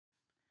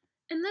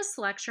In this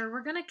lecture,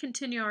 we're going to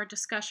continue our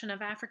discussion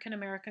of African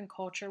American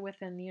culture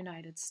within the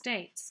United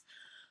States.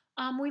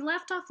 We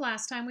left off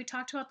last time, we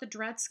talked about the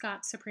Dred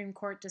Scott Supreme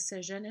Court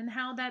decision and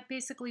how that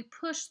basically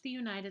pushed the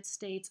United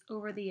States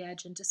over the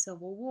edge into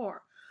civil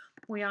war.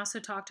 We also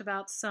talked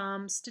about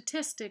some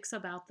statistics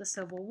about the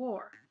Civil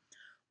War.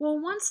 Well,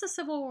 once the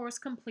Civil War was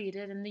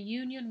completed and the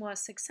Union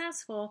was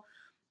successful,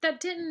 that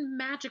didn't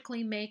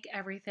magically make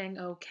everything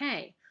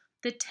okay.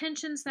 The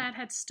tensions that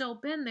had still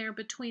been there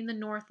between the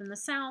North and the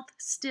South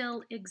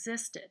still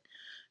existed.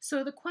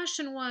 So the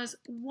question was,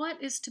 what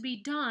is to be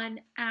done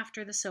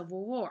after the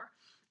Civil War?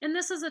 And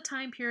this is a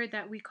time period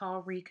that we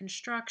call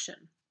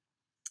Reconstruction.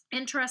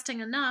 Interesting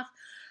enough,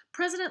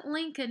 President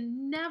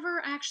Lincoln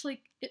never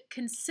actually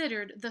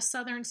considered the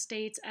southern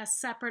states as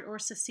separate or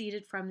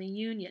seceded from the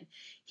Union.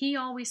 He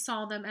always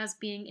saw them as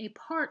being a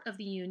part of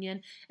the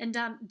Union and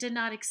did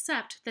not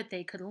accept that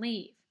they could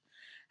leave.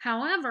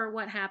 However,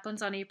 what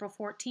happens on April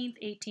 14,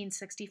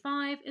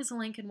 1865, is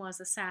Lincoln was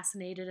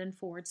assassinated in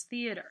Ford's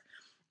Theater,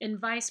 and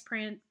Vice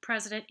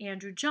President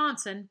Andrew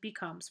Johnson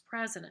becomes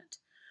president.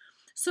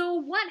 So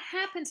what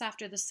happens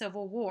after the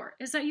Civil War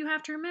is that you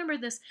have to remember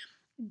this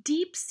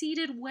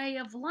deep-seated way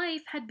of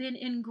life had been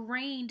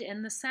ingrained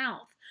in the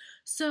South.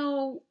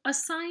 So a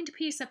signed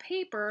piece of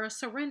paper, a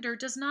surrender,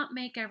 does not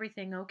make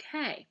everything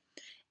okay.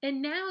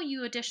 And now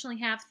you additionally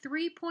have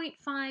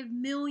 3.5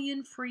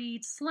 million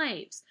freed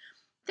slaves.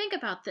 Think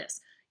about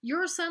this.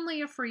 You're suddenly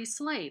a free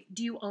slave.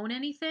 Do you own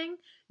anything?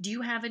 Do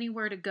you have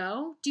anywhere to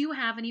go? Do you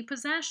have any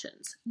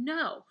possessions?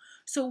 No.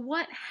 So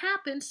what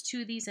happens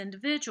to these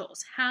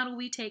individuals? How do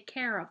we take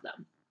care of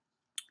them?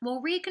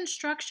 Well,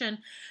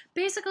 Reconstruction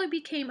basically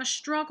became a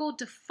struggle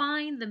to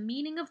find the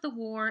meaning of the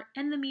war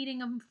and the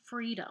meaning of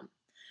freedom.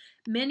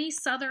 Many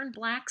Southern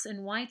blacks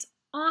and whites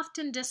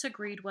often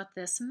disagreed what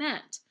this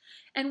meant.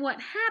 And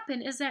what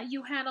happened is that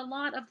you had a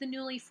lot of the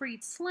newly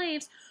freed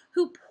slaves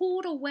who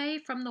pulled away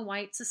from the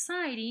white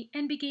society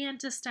and began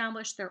to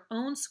establish their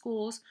own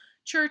schools,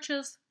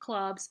 churches,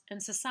 clubs, and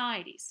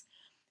societies.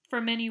 For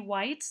many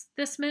whites,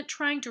 this meant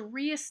trying to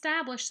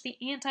reestablish the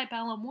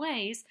antebellum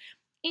ways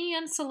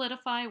and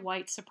solidify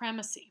white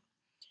supremacy.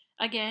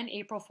 Again,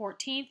 April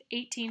 14,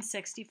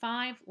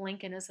 1865,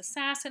 Lincoln is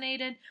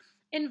assassinated,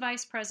 and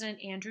Vice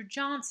President Andrew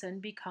Johnson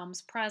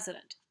becomes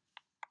president.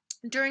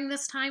 During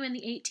this time in the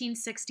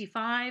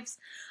 1865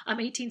 and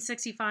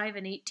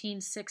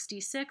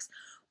 1866,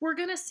 we're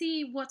going to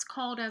see what's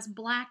called as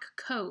black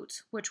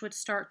codes, which would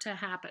start to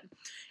happen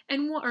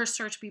or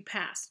start to be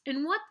passed.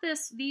 And what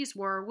these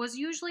were was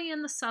usually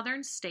in the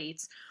southern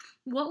states.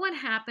 What would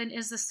happen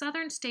is the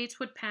southern states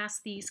would pass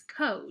these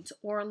codes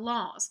or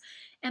laws,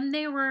 and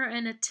they were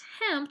an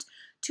attempt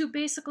to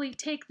basically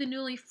take the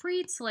newly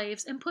freed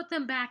slaves and put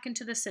them back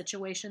into the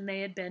situation they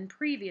had been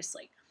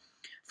previously.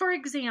 For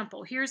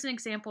example, here's an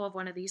example of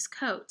one of these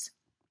codes.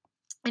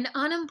 An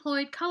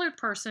unemployed colored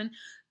person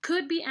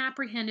could be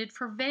apprehended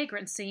for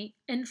vagrancy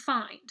and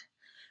fined.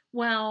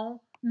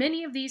 Well,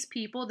 many of these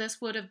people,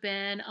 this would have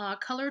been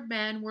colored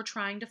men, were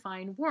trying to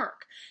find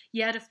work.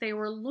 Yet if they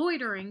were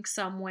loitering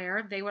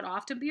somewhere, they would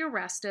often be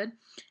arrested,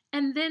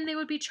 and then they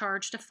would be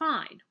charged a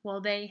fine.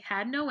 Well, they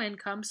had no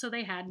income, so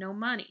they had no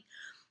money.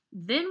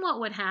 Then what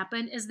would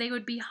happen is they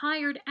would be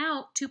hired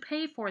out to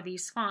pay for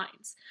these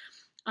fines.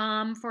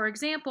 For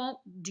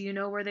example, do you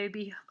know where they'd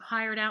be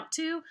hired out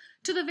to?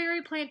 To the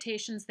very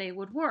plantations they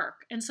would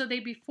work. And so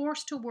they'd be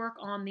forced to work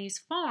on these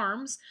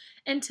farms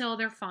until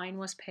their fine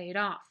was paid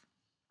off.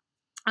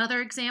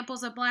 Other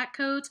examples of black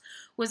codes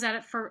was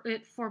that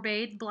it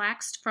forbade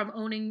blacks from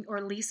owning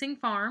or leasing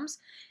farms.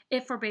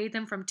 It forbade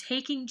them from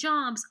taking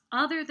jobs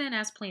other than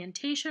as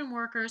plantation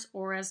workers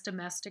or as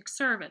domestic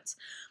servants,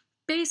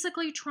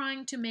 basically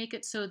trying to make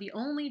it so the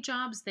only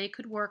jobs they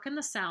could work in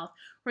the South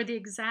were the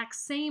exact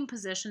same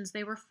positions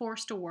they were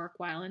forced to work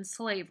while in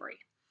slavery.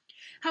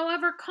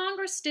 However,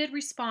 Congress did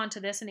respond to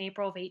this in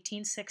April of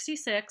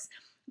 1866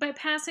 by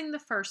passing the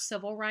first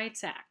Civil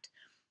Rights Act.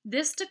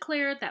 This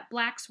declared that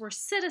blacks were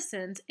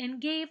citizens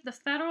and gave the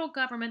federal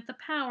government the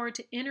power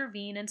to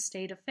intervene in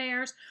state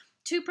affairs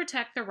to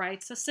protect the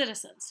rights of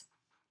citizens.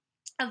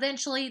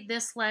 Eventually,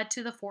 this led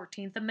to the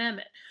 14th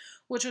Amendment,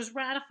 which was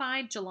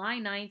ratified July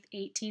 9,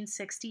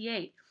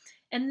 1868.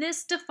 And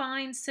this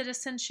defines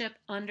citizenship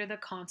under the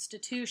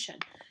Constitution.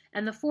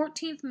 And the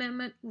 14th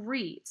Amendment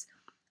reads,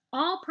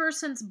 "All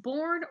persons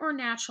born or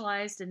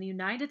naturalized in the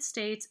United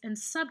States and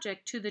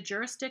subject to the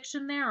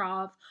jurisdiction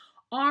thereof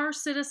are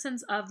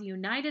citizens of the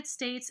United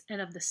States and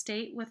of the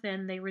state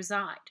within they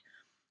reside.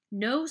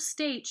 No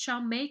state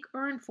shall make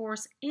or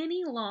enforce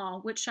any law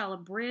which shall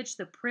abridge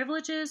the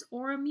privileges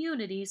or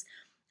immunities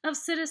of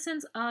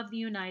citizens of the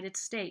United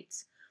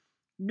States.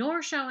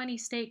 Nor shall any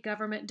state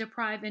government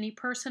deprive any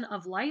person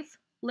of life,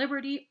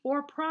 liberty,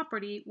 or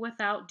property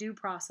without due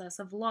process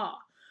of law,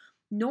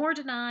 nor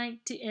deny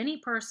to any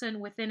person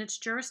within its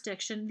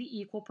jurisdiction the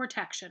equal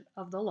protection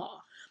of the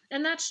law."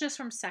 And that's just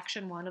from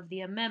Section 1 of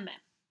the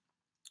amendment.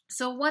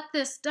 So what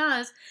this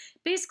does,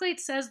 basically it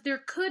says there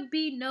could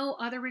be no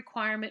other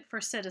requirement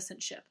for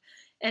citizenship.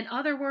 In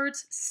other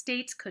words,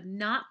 states could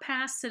not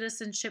pass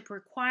citizenship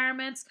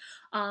requirements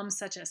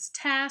such as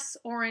tests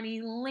or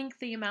any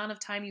lengthy amount of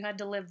time you had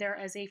to live there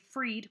as a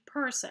freed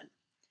person.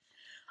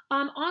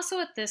 Also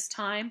at this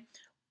time,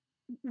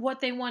 what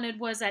they wanted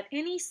was that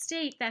any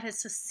state that had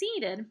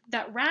seceded,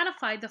 that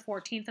ratified the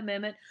 14th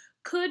Amendment,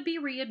 could be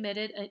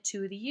readmitted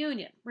to the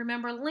Union.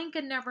 Remember,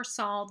 Lincoln never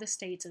saw the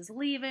states as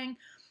leaving.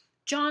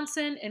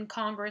 Johnson and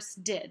Congress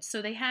did,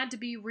 so they had to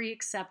be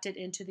reaccepted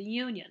into the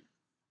Union.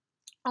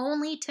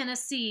 Only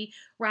Tennessee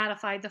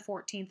ratified the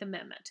 14th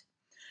Amendment.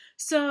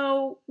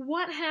 So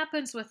what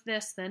happens with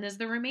this then is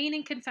the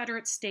remaining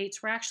Confederate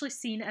states were actually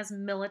seen as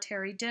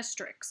military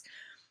districts.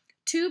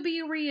 To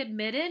be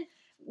readmitted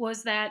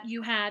was that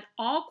you had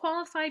all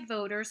qualified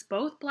voters,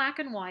 both black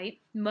and white,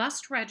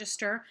 must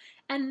register,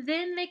 and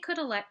then they could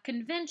elect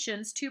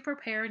conventions to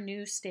prepare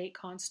new state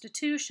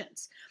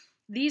constitutions.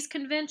 These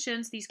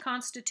conventions, these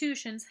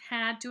constitutions,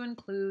 had to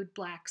include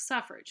black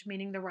suffrage,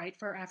 meaning the right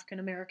for African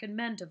American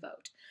men to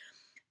vote.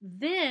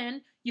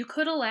 Then you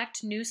could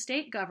elect new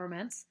state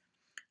governments.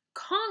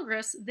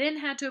 Congress then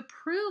had to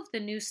approve the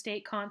new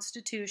state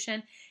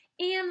constitution,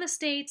 and the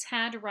states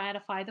had to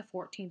ratify the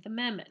 14th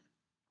Amendment.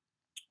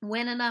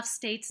 When enough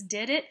states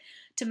did it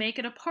to make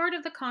it a part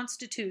of the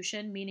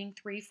Constitution, meaning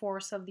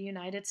 3/4 of the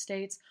United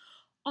States,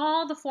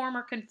 all the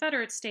former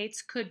Confederate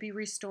states could be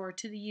restored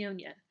to the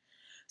Union.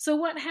 So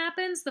what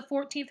happens? The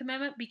 14th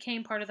Amendment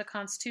became part of the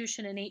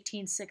Constitution in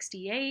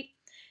 1868,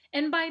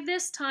 and by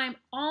this time,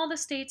 all the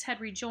states had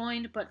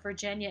rejoined but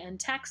Virginia and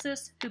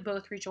Texas, who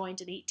both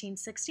rejoined in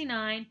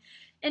 1869,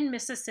 and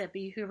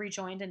Mississippi, who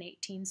rejoined in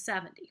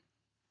 1870.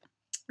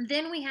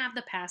 Then we have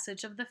the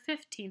passage of the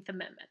 15th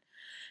Amendment.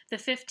 The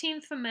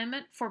 15th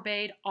Amendment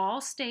forbade all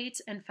states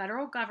and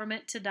federal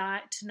government to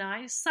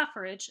deny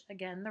suffrage,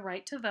 again the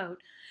right to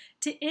vote,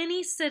 to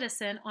any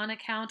citizen on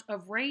account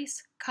of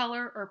race,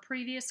 color, or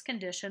previous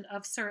condition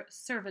of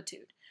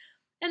servitude.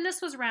 And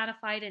this was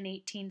ratified in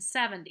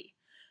 1870.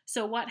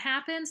 So what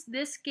happens?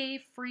 This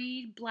gave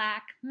freed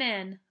black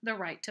men the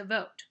right to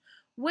vote.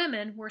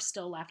 Women were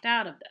still left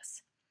out of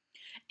this.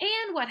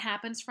 And what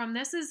happens from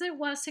this is it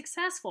was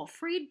successful.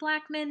 Freed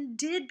black men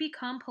did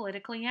become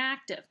politically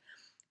active.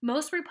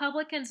 Most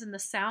Republicans in the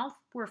South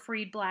were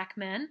freed black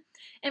men,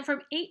 and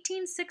from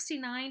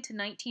 1869 to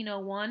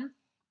 1901,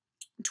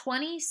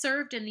 20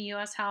 served in the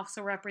U.S. House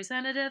of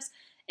Representatives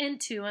and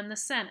 2 in the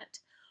Senate.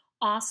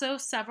 Also,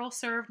 several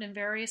served in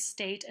various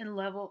state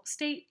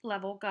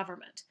level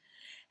government.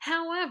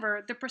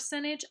 However, the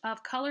percentage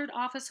of colored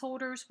office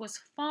holders was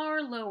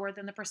far lower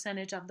than the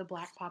percentage of the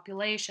black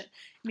population,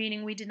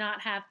 meaning we did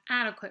not have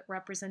adequate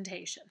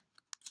representation.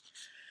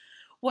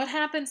 What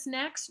happens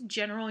next?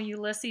 General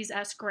Ulysses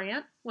S.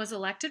 Grant was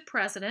elected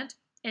president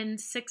in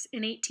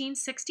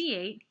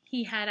 1868.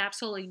 He had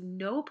absolutely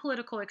no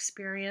political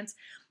experience,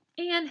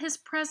 and his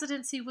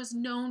presidency was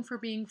known for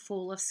being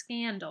full of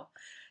scandal.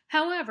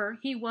 However,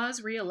 he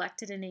was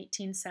reelected in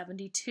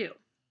 1872.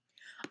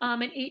 In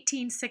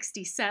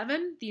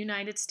 1867, the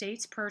United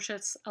States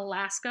purchased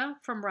Alaska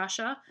from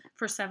Russia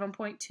for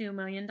 $7.2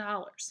 million.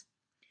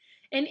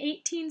 In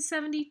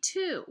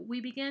 1872,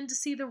 we began to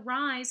see the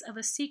rise of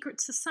a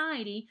secret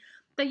society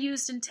that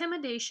used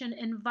intimidation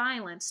and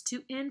violence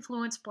to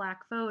influence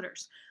black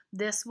voters.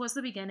 This was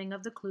the beginning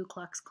of the Ku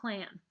Klux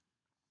Klan.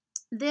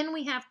 Then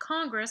we have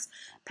Congress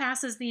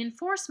passes the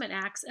Enforcement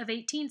Acts of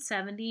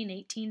 1870 and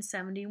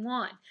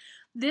 1871.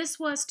 This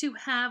was to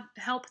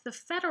help the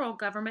federal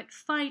government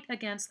fight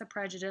against the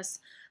prejudice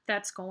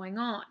that's going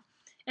on.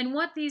 And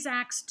what these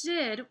acts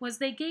did was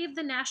they gave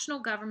the national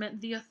government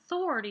the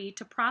authority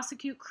to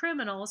prosecute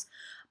crimes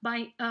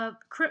by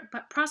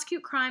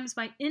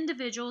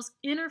individuals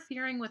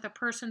interfering with a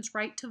person's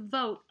right to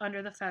vote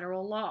under the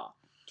federal law.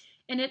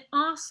 And it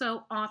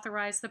also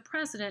authorized the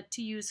president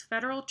to use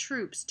federal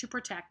troops to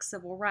protect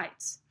civil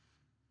rights.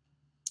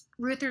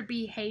 Rutherford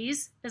B.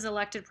 Hayes is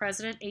elected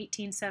president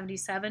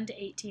 1877 to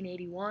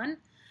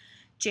 1881.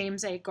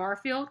 James A.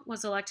 Garfield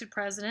was elected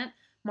president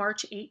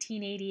March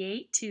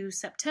 1881 to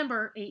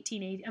September of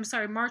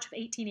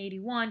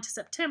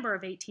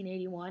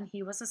 1881.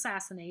 He was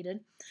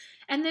assassinated.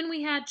 And then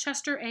we had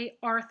Chester A.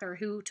 Arthur,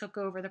 who took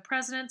over the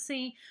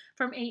presidency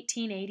from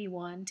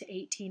 1881 to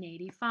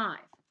 1885.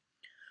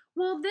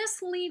 Well,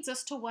 this leads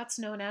us to what's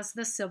known as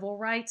the civil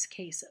rights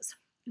cases.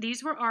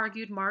 These were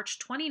argued March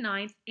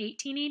 29,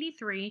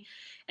 1883,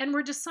 and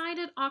were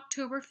decided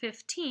October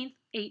 15,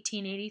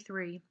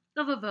 1883,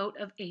 of a vote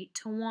of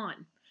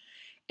 8-1.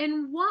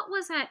 And what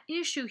was at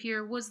issue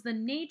here was the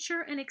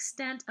nature and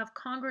extent of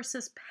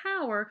Congress's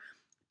power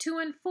to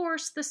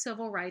enforce the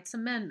civil rights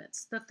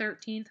amendments, the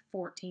 13th,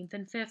 14th,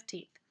 and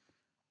 15th.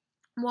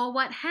 Well,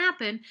 what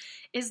happened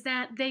is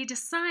that the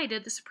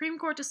Supreme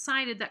Court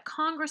decided that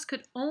Congress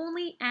could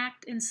only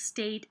act in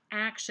state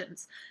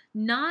actions,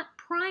 not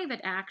private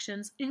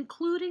actions,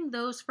 including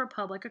those for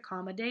public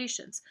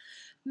accommodations.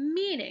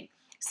 Meaning,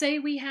 say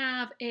we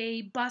have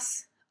a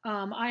bus,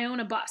 I own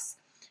a bus,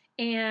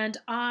 and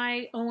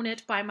I own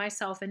it by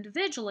myself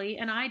individually,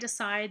 and I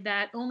decide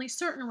that only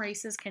certain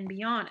races can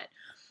be on it.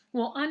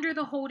 Well, under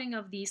the holding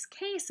of these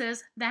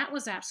cases, that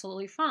was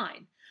absolutely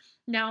fine.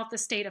 Now, if the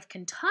state of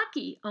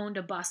Kentucky owned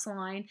a bus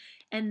line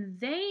and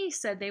they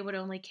said they would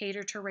only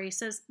cater to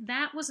races,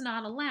 that was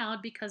not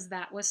allowed because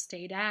that was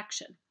state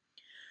action.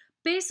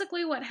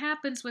 Basically, what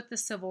happens with the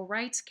civil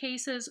rights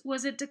cases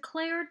was it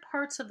declared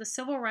parts of the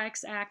Civil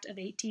Rights Act of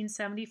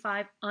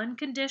 1875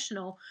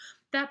 unconditional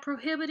that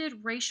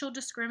prohibited racial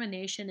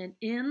discrimination in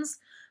inns,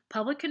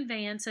 public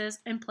conveyances,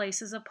 and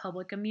places of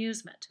public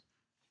amusement.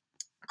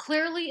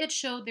 Clearly, it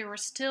showed there were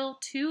still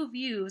two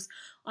views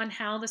on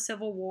how the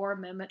Civil War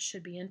Amendment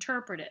should be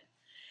interpreted.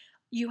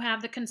 You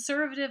have the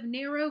conservative,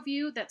 narrow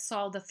view that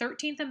saw the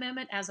 13th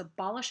Amendment as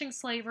abolishing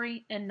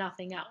slavery and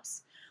nothing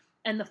else.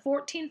 And the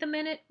 14th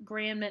Amendment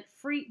granted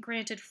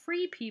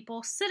free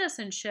people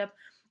citizenship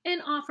and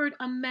offered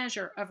a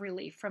measure of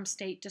relief from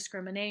state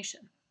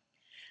discrimination.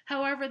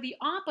 However, the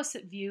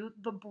opposite view,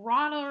 the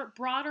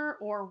broader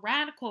or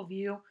radical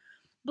view,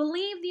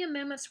 believed the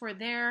amendments were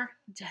there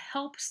to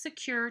help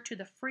secure to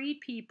the freed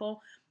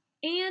people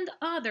and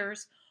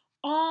others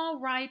all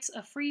rights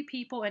of free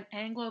people in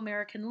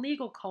Anglo-American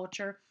legal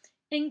culture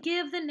and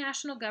give the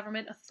national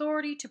government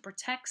authority to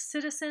protect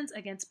citizens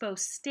against both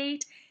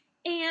state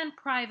and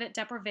private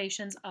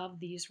deprivations of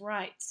these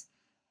rights.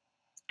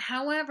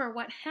 However,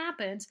 what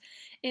happens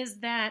is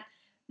that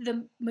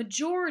the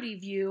majority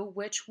view,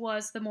 which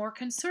was the more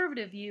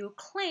conservative view,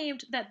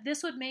 claimed that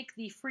this would make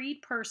the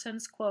freed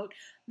persons, quote,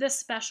 the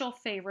special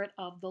favorite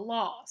of the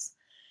laws,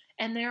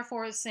 and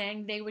therefore is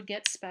saying they would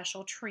get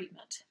special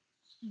treatment.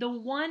 The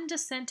one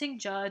dissenting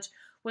judge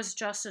was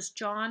Justice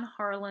John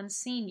Harlan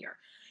Sr.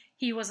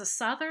 He was a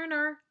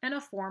Southerner and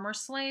a former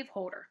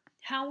slaveholder.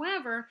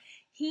 However,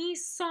 he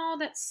saw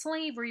that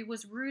slavery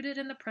was rooted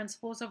in the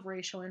principles of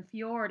racial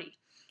inferiority,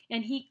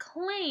 and he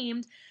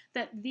claimed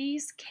that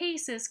these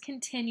cases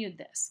continued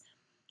this.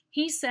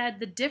 He said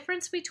the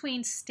difference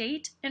between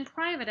state and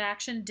private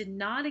action did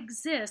not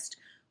exist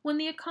when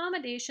the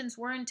accommodations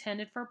were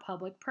intended for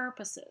public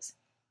purposes.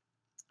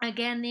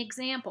 Again, the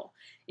example,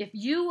 if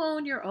you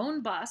own your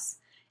own bus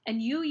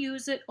and you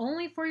use it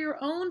only for your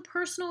own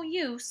personal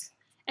use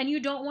and you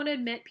don't want to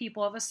admit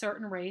people of a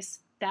certain race,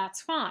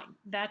 that's fine.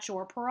 That's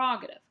your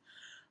prerogative.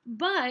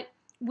 But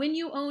when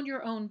you own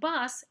your own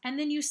bus and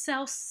then you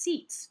sell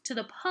seats to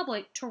the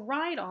public to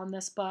ride on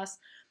this bus,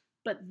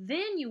 but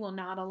then you will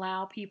not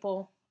allow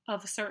people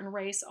of a certain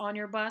race on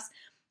your bus,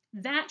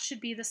 that should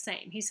be the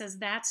same. He says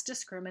that's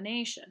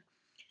discrimination.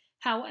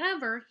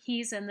 However,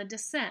 he's in the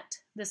dissent.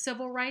 The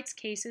civil rights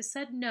cases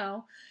said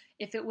no.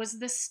 If it was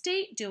the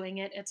state doing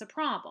it, it's a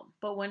problem.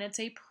 But when it's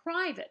a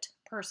private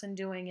person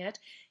doing it,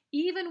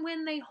 even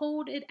when they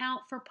hold it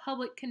out for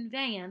public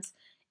conveyance,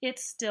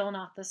 it's still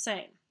not the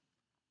same.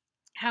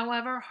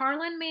 However,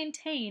 Harlan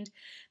maintained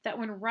that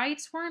when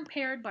rights were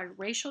impaired by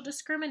racial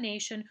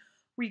discrimination,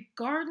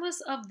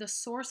 regardless of the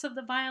source of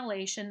the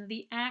violation,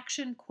 the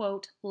action,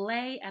 quote,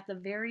 lay at the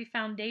very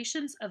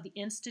foundations of the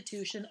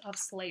institution of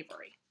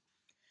slavery.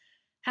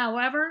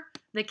 However,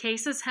 the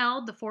cases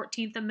held the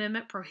 14th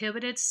Amendment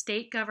prohibited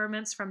state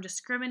governments from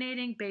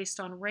discriminating based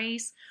on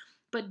race,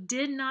 but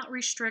did not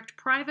restrict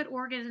private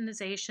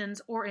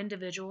organizations or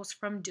individuals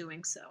from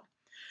doing so.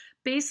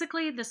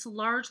 Basically, this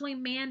largely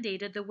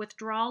mandated the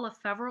withdrawal of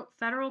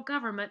federal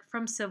government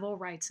from civil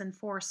rights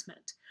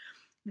enforcement.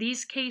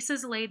 These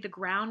cases laid the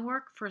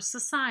groundwork for a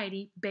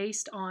society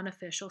based on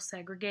official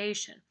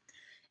segregation.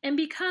 And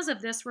because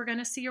of this, we're going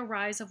to see a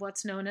rise of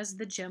what's known as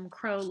the Jim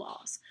Crow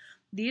laws.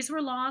 These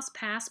were laws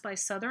passed by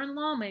Southern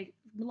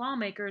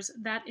lawmakers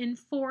that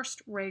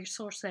enforced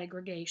racial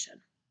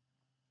segregation.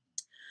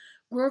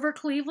 Grover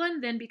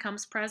Cleveland then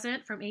becomes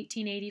president from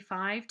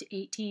 1885 to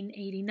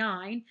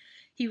 1889.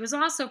 He was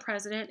also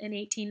president in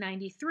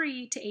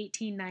 1893 to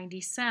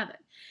 1897.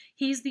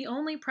 He's the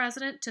only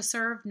president to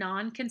serve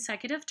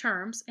non-consecutive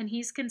terms, and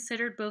he's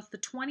considered both the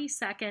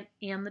 22nd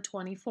and the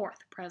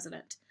 24th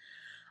president.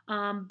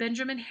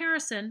 Benjamin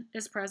Harrison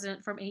is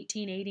president from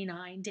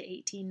 1889 to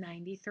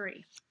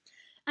 1893.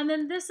 And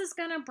then this is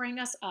going to bring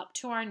us up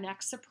to our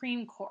next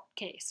Supreme Court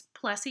case,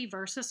 Plessy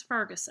versus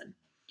Ferguson.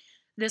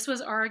 This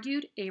was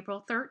argued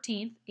April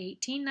 13,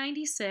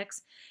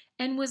 1896,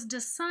 and was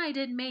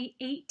decided May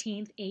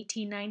 18,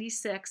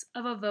 1896,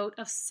 of a vote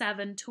of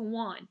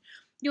 7-1.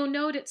 You'll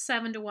note it's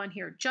 7-1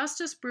 here.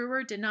 Justice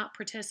Brewer did not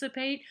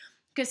participate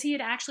because he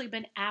had actually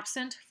been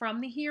absent from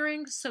the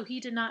hearing, so he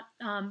did not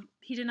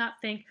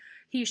think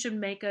he should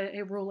make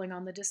a ruling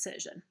on the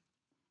decision.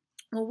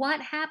 Well,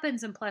 what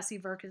happens in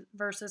Plessy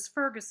versus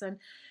Ferguson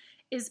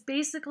is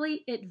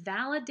basically it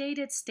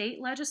validated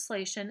state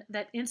legislation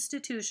that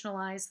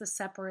institutionalized the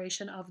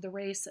separation of the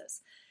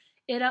races.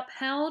 It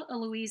upheld a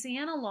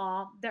Louisiana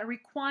law that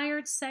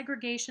required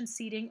segregation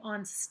seating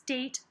on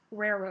state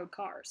railroad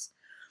cars.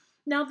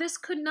 Now, this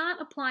could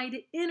not apply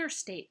to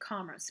interstate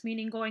commerce,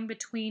 meaning going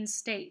between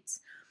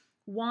states.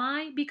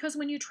 Why? Because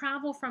when you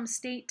travel from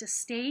state to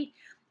state,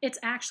 it's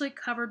actually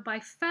covered by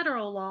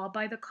federal law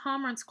by the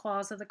Commerce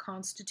Clause of the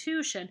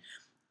Constitution,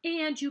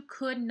 and you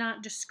could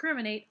not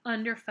discriminate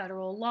under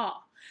federal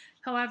law.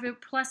 However,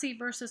 Plessy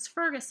versus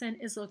Ferguson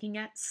is looking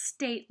at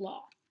state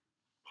law.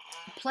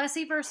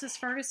 Plessy versus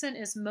Ferguson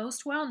is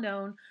most well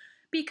known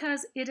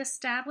because it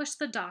established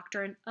the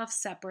doctrine of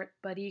separate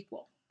but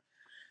equal.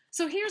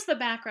 So here's the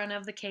background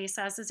of the case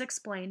as is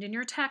explained in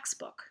your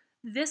textbook.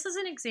 This is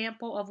an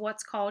example of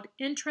what's called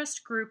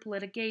interest group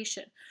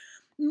litigation,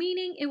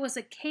 meaning it was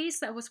a case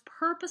that was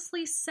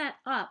purposely set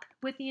up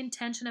with the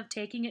intention of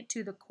taking it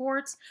to the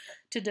courts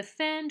to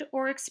defend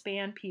or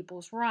expand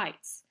people's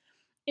rights.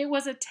 It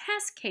was a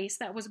test case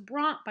that was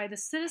brought by the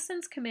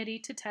Citizens Committee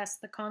to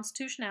test the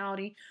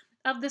constitutionality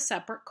of the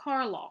separate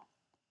car law.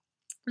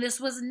 This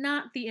was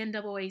not the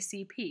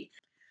NAACP.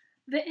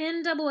 The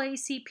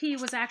NAACP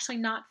was actually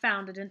not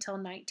founded until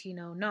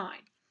 1909.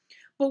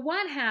 But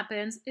what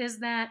happens is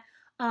that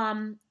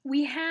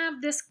we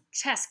have this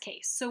test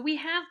case. So we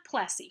have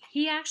Plessy.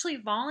 He actually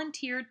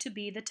volunteered to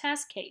be the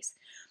test case.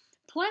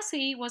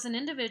 Plessy was an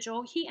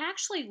individual. He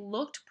actually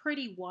looked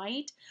pretty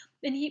white,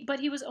 but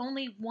he was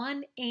only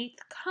 1/8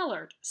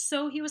 colored.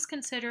 So he was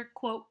considered,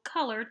 quote,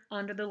 colored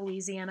under the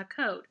Louisiana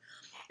Code.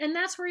 And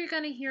that's where you're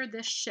going to hear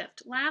this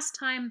shift. Last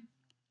time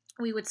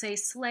we would say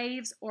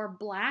slaves or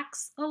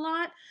blacks a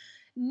lot.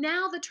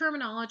 Now the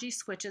terminology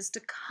switches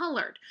to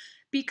colored.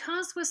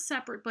 Because with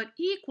separate but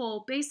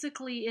equal,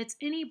 basically it's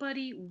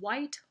anybody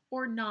white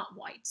or not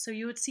white. So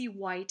you would see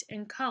white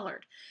and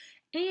colored.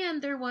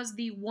 And there was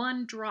the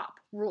one drop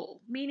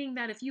rule, meaning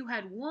that if you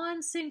had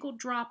one single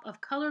drop of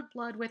colored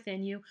blood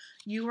within you,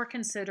 you were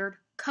considered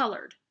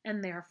colored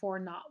and therefore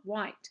not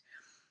white.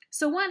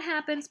 So what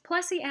happens?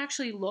 Plessy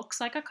actually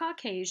looks like a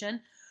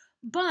Caucasian,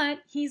 but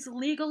he's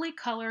legally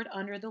colored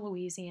under the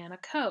Louisiana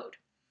Code.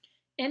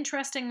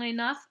 Interestingly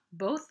enough,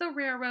 both the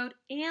railroad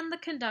and the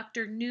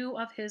conductor knew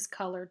of his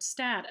colored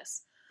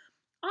status.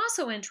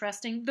 Also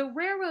interesting, the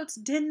railroads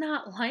did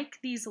not like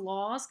these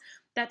laws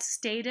that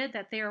stated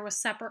that there were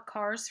separate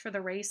cars for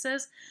the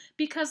races,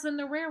 because then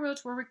the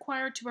railroads were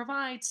required to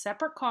provide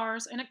separate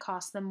cars and it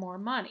cost them more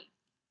money.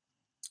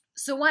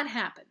 So what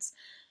happens?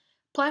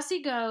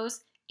 Plessy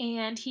goes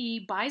and he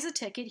buys a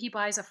ticket. He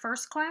buys a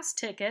first-class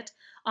ticket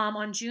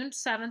on June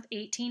 7th,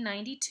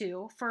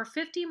 1892 for a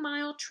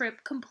 50-mile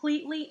trip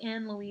completely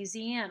in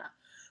Louisiana.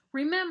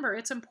 Remember,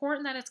 it's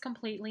important that it's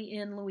completely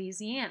in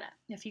Louisiana.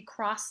 If you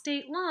cross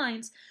state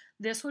lines,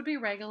 this would be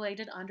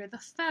regulated under the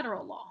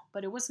federal law,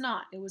 but it was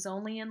not. It was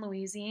only in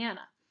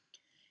Louisiana.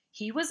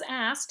 He was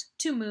asked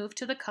to move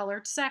to the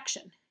colored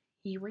section.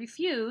 He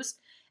refused,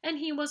 and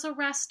he was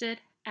arrested,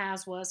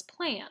 as was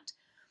planned.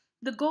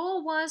 The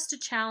goal was to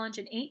challenge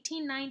an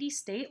 1890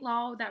 state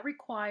law that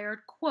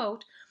required,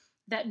 quote,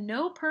 that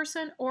no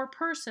person or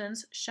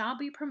persons shall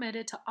be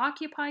permitted to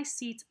occupy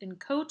seats in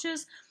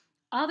coaches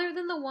other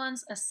than the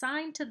ones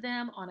assigned to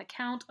them on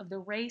account of the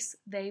race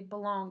they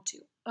belong to,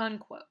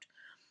 unquote.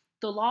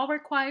 The law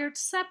required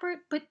separate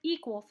but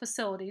equal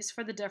facilities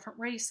for the different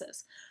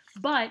races,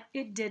 but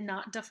it did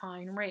not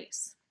define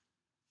race.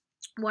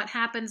 What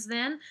happens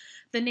then?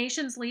 The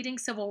nation's leading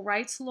civil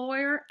rights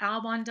lawyer,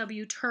 Alban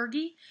W.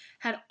 Turgey,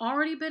 had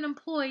already been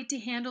employed to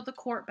handle the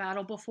court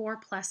battle before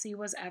Plessy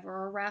was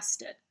ever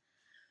arrested.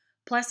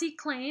 Plessy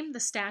claimed the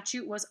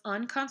statute was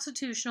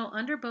unconstitutional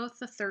under both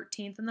the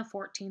 13th and the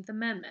 14th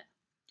Amendment.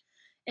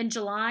 In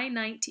July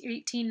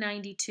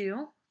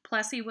 1892,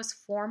 Plessy was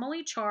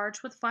formally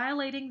charged with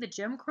violating the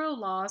Jim Crow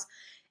laws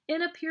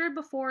and appeared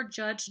before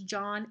Judge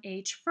John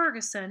H.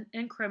 Ferguson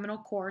in Criminal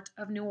Court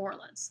of New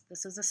Orleans.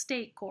 This is a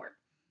state court.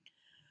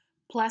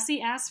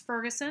 Plessy asked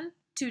Ferguson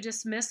to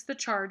dismiss the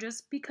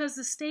charges because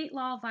the state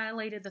law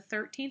violated the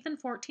 13th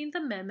and 14th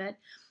Amendment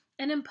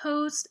and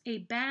imposed a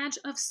badge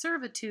of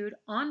servitude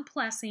on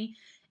Plessy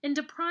and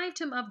deprived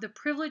him of the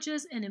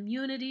privileges and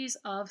immunities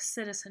of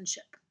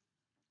citizenship.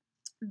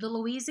 The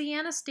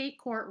Louisiana State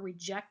Court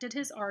rejected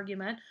his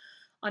argument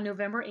on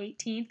November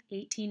 18,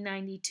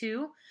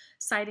 1892,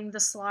 citing the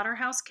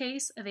Slaughterhouse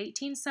case of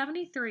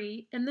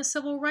 1873 and the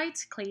civil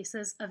rights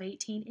cases of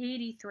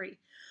 1883,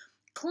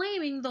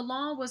 claiming the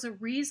law was a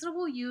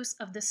reasonable use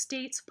of the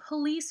state's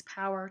police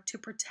power to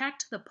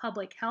protect the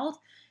public health,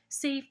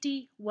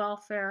 safety,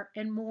 welfare,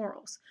 and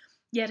morals.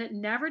 Yet it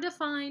never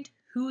defined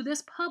who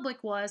this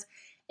public was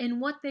and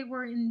what they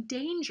were in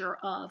danger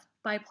of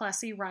by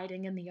Plessy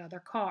riding in the other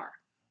car.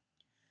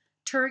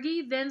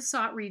 Turgey then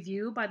sought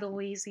review by the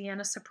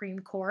Louisiana Supreme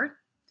Court.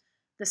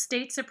 The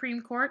state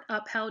Supreme Court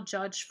upheld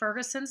Judge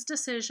Ferguson's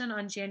decision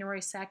on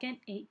January 2,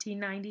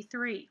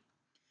 1893.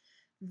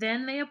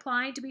 Then they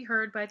applied to be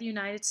heard by the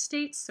United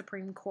States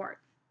Supreme Court.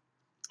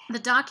 The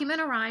document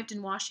arrived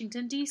in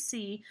Washington,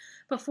 D.C.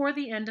 before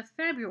the end of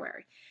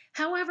February.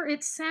 However,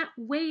 it sat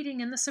waiting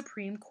in the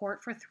Supreme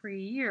Court for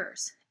 3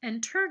 years,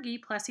 and Turgey,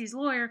 Plessy's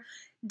lawyer,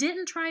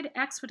 didn't try to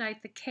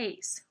expedite the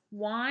case.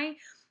 Why?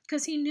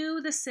 Because he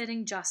knew the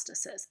sitting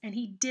justices, and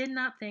he did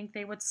not think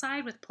they would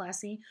side with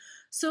Plessy,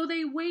 so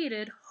they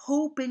waited,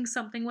 hoping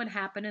something would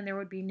happen and there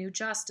would be new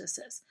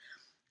justices.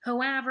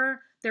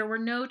 However, there were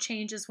no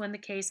changes when the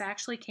case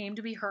actually came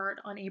to be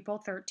heard on April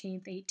 13,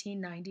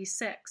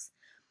 1896.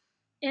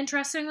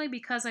 Interestingly,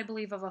 because I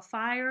believe of a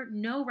fire,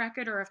 no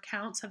record or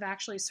accounts have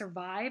actually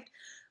survived.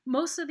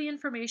 Most of the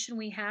information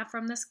we have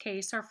from this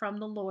case are from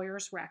the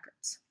lawyer's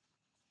records.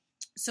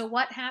 So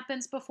what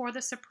happens before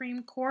the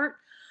Supreme Court?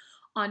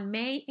 On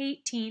May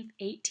 18,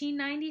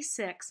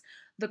 1896,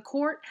 the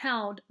court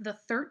held the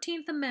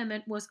 13th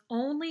Amendment was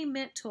only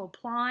meant to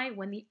apply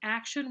when the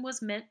action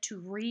was meant to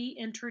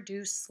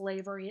reintroduce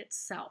slavery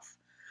itself.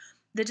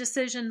 The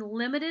decision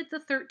limited the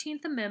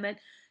 13th Amendment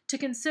to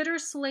consider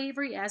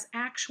slavery as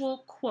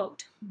actual,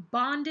 quote,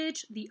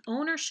 bondage, the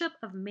ownership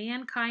of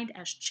mankind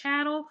as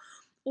chattel,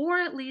 or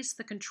at least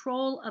the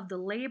control of the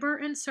labor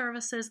and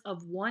services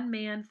of one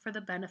man for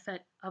the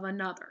benefit of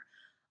another,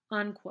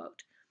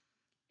 unquote.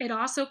 It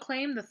also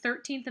claimed the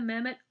 13th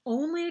Amendment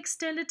only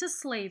extended to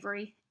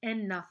slavery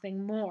and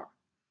nothing more.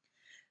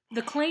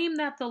 The claim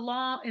that the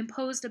law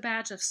imposed a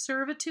badge of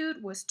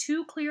servitude was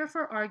too clear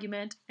for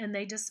argument, and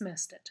they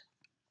dismissed it.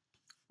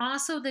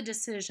 Also, the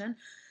decision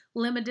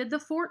limited the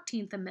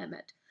 14th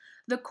Amendment.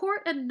 The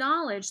court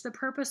acknowledged the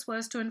purpose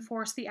was to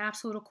enforce the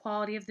absolute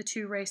equality of the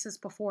two races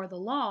before the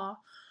law,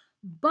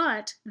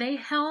 but they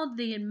held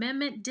the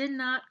amendment did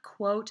not,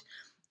 quote,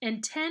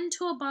 intend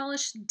to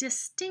abolish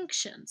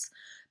distinctions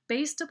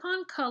based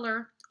upon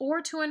color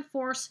or to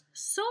enforce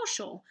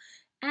social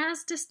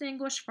as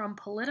distinguished from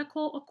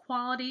political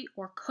equality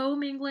or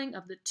commingling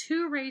of the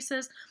two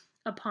races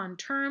upon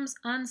terms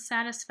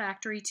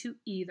unsatisfactory to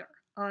either,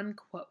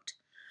 unquote.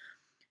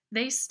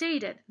 They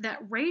stated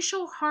that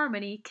racial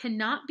harmony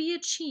cannot be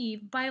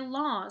achieved by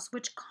laws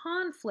which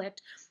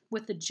conflict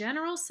with the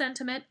general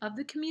sentiment of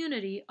the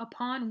community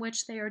upon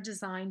which they are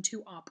designed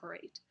to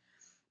operate.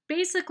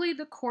 Basically,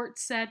 the court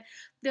said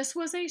this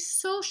was a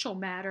social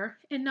matter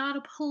and not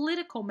a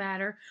political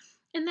matter,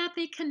 and that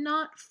they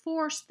cannot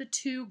force the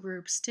two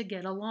groups to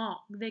get along.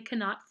 They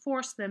cannot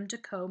force them to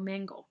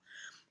commingle.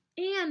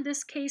 And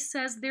this case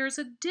says there's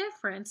a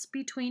difference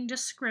between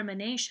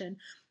discrimination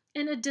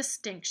and a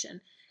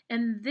distinction.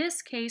 And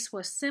this case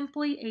was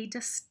simply a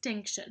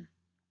distinction.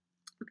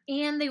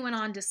 And they went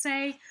on to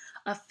say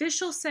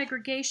official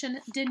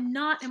segregation did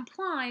not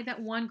imply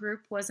that one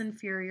group was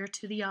inferior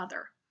to the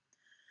other.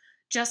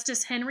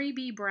 Justice Henry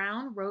B.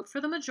 Brown wrote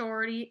for the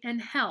majority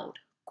and held,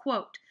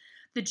 quote,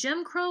 the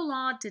Jim Crow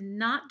law did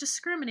not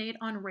discriminate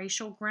on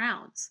racial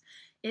grounds.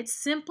 It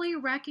simply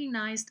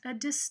recognized a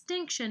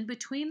distinction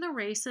between the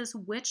races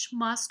which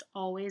must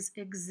always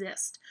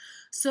exist,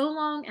 so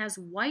long as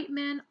white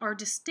men are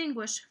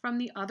distinguished from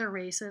the other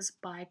races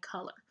by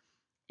color,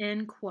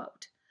 end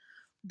quote.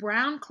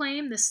 Brown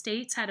claimed the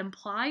states had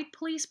implied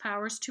police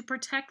powers to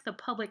protect the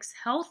public's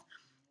health,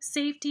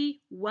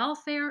 safety,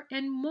 welfare,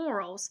 and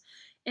morals,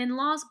 and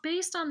laws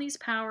based on these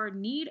powers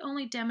need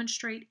only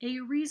demonstrate a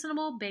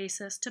reasonable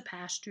basis to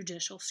pass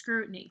judicial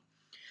scrutiny.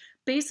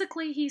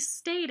 Basically, he's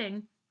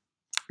stating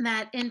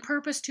that in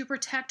purpose to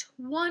protect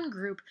one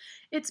group,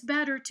 it's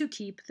better to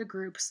keep the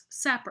groups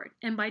separate,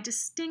 and by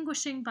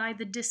distinguishing by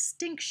the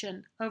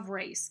distinction of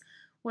race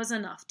was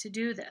enough to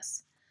do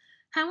this.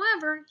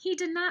 However, he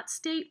did not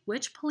state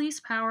which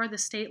police power the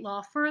state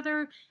law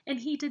furthered, and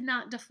he did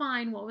not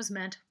define what was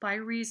meant by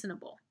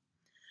reasonable.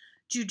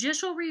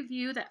 Judicial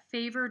review that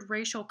favored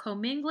racial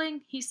commingling,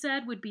 he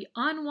said, would be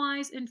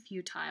unwise and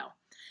futile,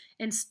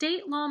 and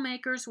state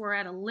lawmakers were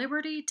at a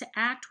liberty to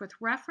act with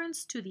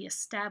reference to the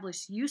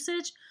established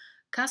usage,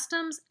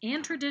 customs,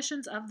 and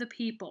traditions of the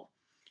people,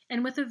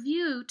 and with a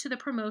view to the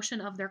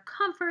promotion of their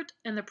comfort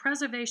and the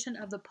preservation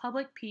of the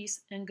public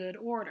peace and good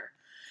order.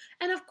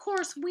 And of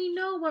course, we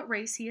know what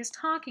race he is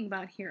talking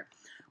about here.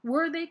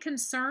 Were they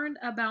concerned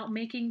about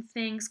making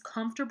things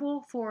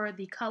comfortable for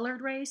the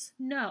colored race?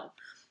 No.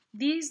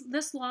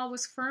 This law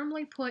was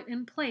firmly put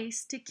in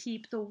place to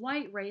keep the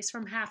white race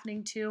from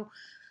having to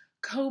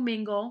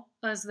commingle,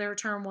 as their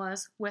term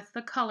was, with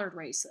the colored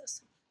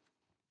races.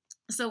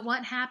 So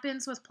what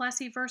happens with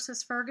Plessy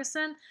versus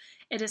Ferguson?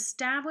 It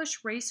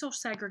established racial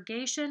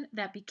segregation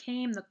that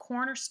became the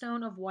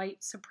cornerstone of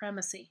white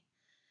supremacy.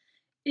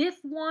 If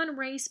one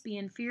race be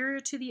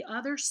inferior to the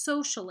other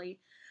socially,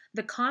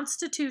 the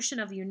Constitution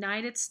of the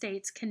United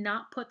States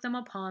cannot put them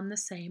upon the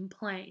same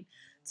plane.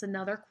 It's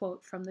another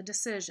quote from the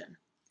decision.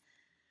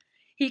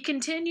 He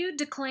continued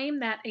to claim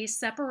that a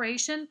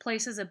separation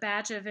places a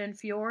badge of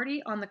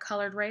inferiority on the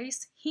colored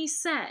race. He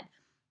said,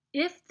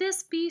 if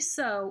this be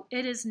so,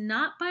 it is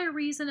not by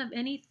reason of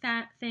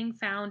anything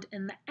found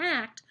in the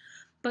act,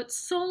 but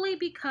solely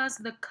because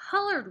the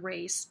colored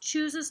race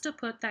chooses to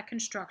put that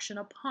construction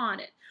upon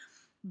it.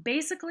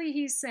 Basically,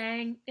 he's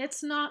saying,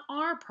 it's not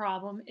our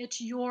problem, it's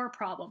your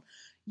problem.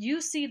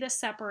 You see this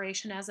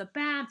separation as a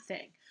bad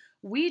thing.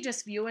 We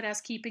just view it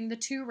as keeping the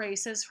two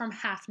races from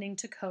having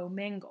to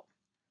commingle.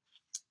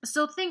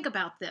 So think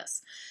about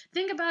this.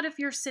 Think about if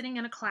you're sitting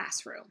in a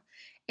classroom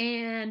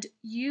and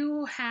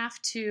you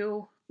have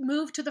to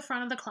move to the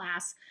front of the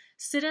class,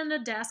 sit in a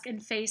desk,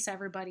 and face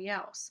everybody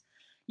else.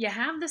 You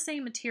have the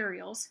same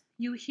materials,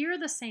 you hear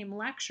the same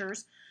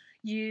lectures,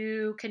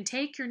 you can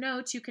take your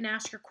notes, you can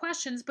ask your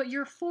questions, but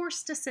you're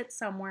forced to sit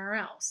somewhere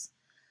else.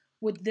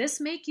 Would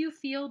this make you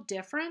feel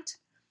different?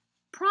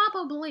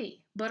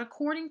 Probably, but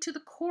according to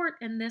the court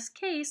in this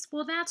case,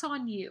 well, that's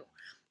on you.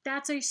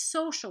 That's a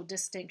social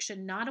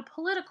distinction, not a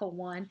political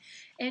one,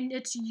 and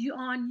it's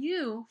on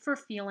you for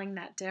feeling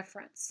that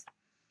difference.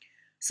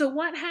 So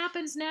what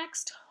happens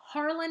next?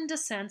 Harlan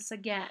dissents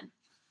again.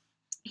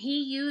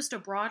 He used a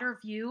broader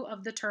view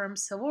of the term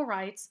civil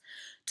rights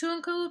to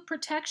include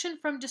protection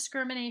from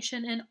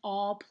discrimination in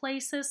all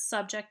places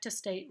subject to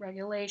state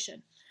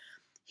regulation.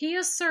 He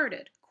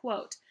asserted,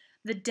 quote,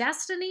 "The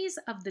destinies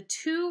of the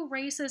two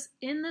races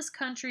in this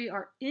country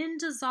are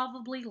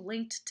indissolubly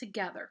linked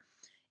together,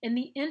 and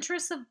the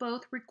interests of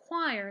both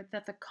require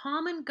that the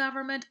common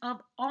government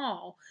of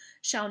all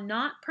shall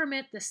not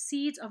permit the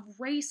seeds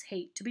of race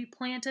hate to be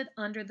planted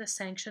under the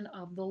sanction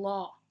of the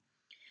law."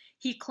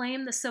 He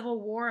claimed the Civil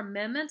War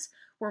amendments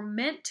were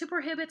meant to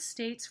prohibit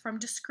states from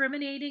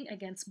discriminating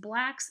against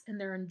blacks in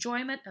their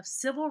enjoyment of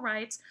civil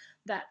rights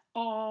that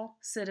all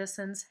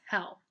citizens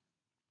held.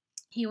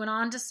 He went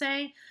on to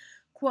say,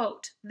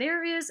 quote,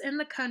 "There is in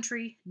the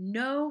country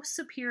no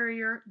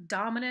superior,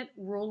 dominant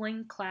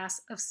ruling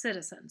class of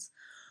citizens.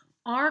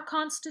 Our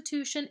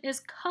Constitution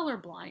is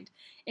colorblind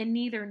and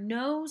neither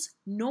knows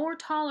nor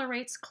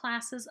tolerates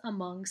classes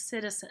among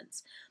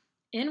citizens.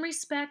 In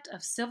respect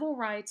of civil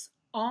rights,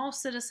 all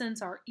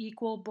citizens are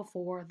equal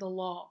before the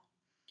law."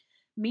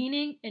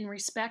 Meaning, in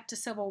respect to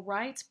civil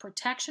rights,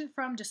 protection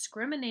from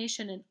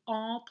discrimination in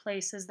all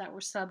places that were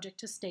subject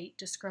to state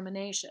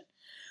discrimination.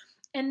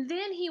 And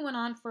then he went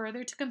on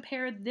further to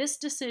compare this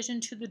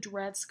decision to the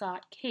Dred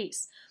Scott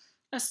case,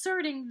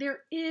 asserting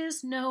there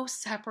is no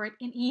separate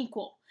and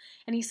equal.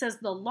 And he says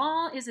the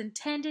law is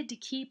intended to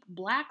keep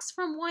blacks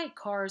from white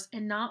cars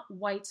and not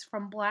whites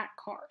from black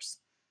cars.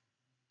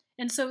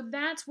 And so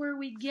that's where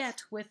we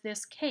get with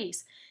this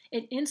case.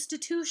 It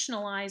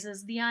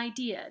institutionalizes the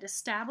idea. It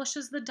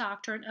establishes the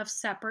doctrine of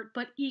separate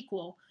but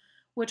equal,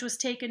 which was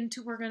taken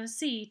to, we're going to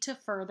see, to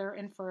further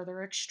and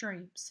further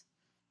extremes.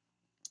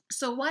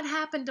 So what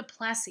happened to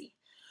Plessy?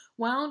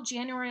 Well,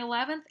 January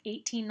 11th,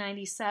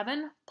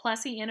 1897,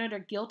 Plessy entered a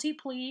guilty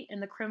plea in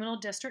the criminal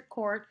district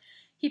court.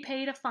 He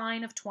paid a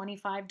fine of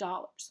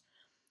 $25.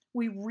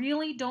 We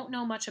really don't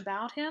know much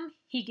about him.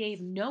 He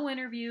gave no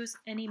interviews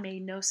and he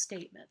made no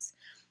statements.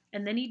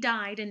 And then he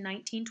died in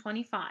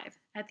 1925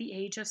 at the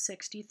age of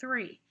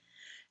 63.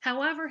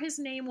 However, his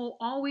name will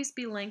always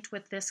be linked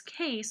with this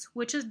case,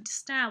 which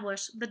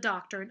established the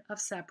doctrine of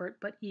separate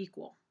but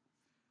equal.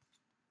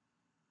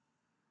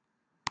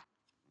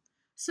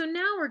 So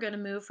now we're going to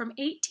move from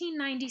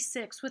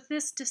 1896 with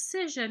this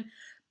decision.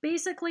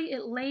 Basically,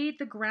 it laid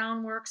the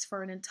groundworks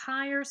for an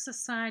entire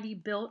society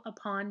built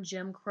upon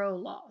Jim Crow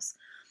laws.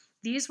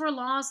 These were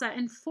laws that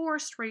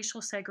enforced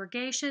racial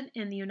segregation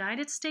in the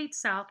United States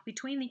South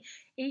between the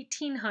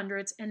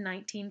 1800s and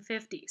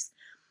 1950s.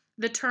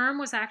 The term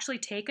was actually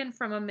taken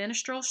from a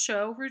minstrel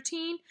show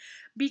routine,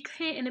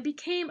 and it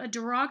became a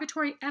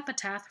derogatory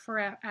epithet for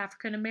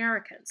African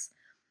Americans.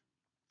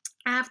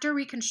 After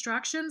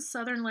Reconstruction,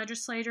 Southern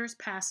legislators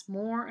passed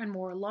more and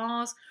more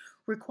laws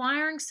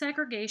requiring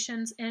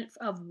segregations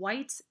of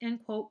whites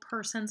and, quote,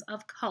 persons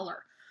of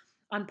color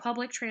on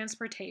public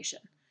transportation.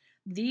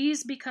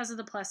 These, because of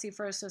the Plessy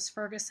versus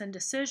Ferguson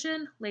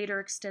decision,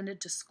 later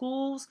extended to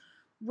schools,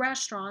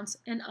 restaurants,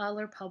 and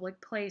other public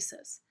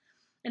places.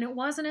 And it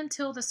wasn't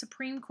until the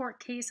Supreme Court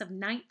case of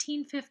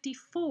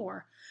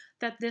 1954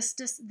 that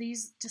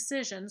these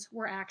decisions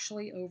were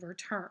actually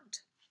overturned.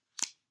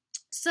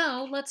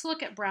 So let's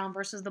look at Brown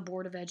versus the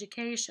Board of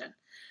Education.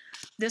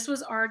 This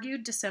was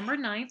argued December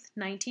 9th,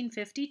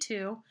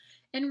 1952,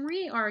 and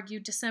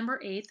re-argued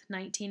December 8th,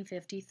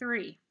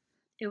 1953.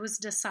 It was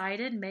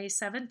decided May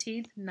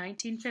 17th,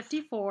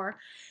 1954,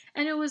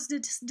 and it was the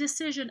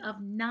decision of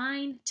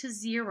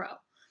 9-0,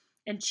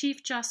 and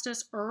Chief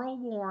Justice Earl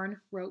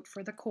Warren wrote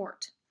for the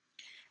court.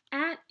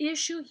 At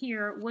issue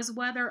here was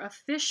whether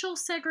official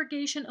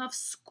segregation of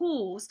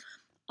schools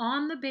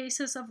on the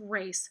basis of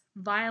race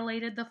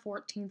violated the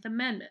 14th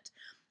Amendment.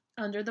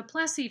 Under the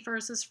Plessy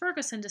versus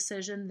Ferguson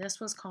decision, this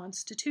was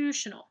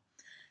constitutional.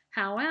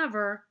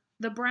 However,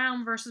 the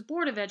Brown versus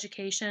Board of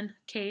Education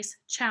case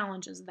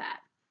challenges that.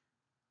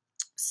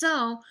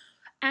 So,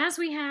 as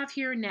we have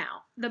here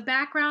now, the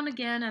background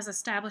again as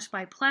established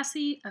by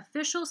Plessy,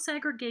 official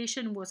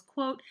segregation was,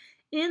 quote,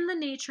 "in the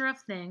nature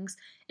of things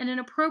and an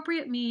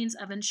appropriate means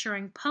of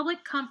ensuring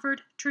public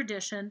comfort,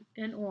 tradition,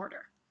 and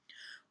order."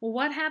 Well,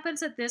 what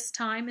happens at this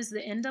time is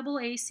the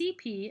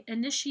NAACP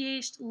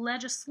initiates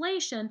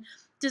legislation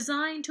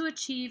designed to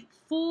achieve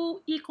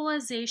full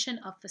equalization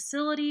of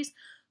facilities,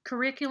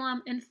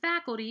 curriculum, and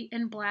faculty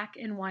in black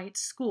and white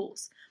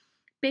schools.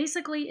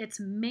 Basically, its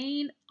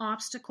main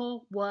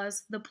obstacle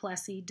was the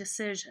Plessy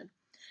decision.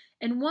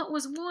 And what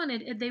was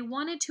wanted, they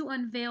wanted to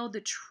unveil the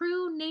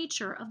true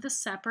nature of the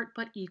separate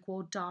but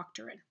equal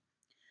doctrine.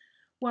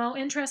 Well,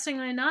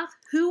 interestingly enough,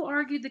 who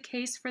argued the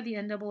case for the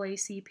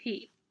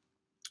NAACP?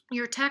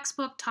 Your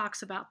textbook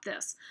talks about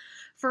this.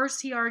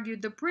 First, he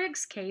argued the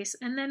Briggs case,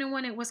 and then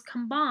when it was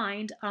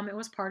combined, it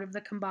was part of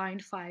the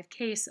combined 5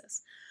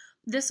 cases.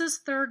 This is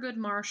Thurgood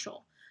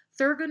Marshall.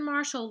 Thurgood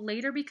Marshall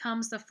later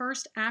becomes the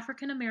first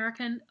African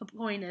American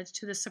appointed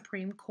to the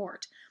Supreme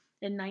Court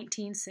in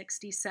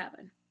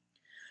 1967.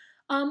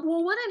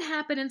 Well, what had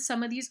happened in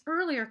some of these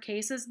earlier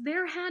cases,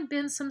 there had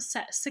been some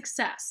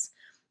success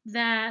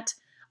that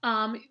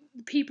Um,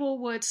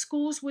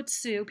 Schools would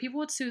sue, people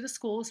would sue the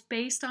schools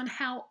based on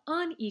how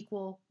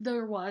unequal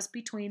there was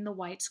between the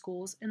white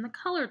schools and the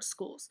colored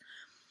schools.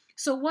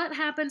 So, what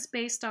happens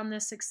based on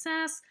this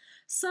success?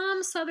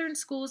 Some Southern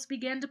schools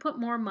began to put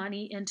more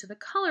money into the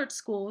colored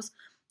schools,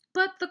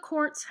 but the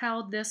courts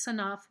held this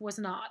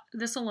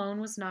alone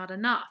was not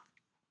enough.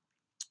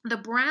 The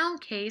Brown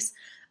case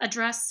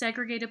addressed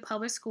segregated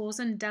public schools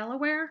in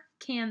Delaware,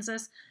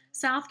 Kansas,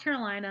 South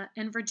Carolina,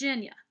 and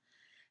Virginia.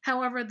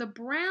 However, the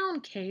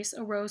Brown case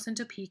arose in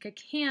Topeka,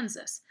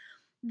 Kansas.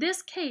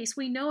 This case,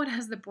 we know it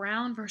as the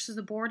Brown versus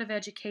the Board of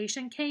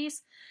Education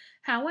case.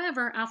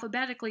 However,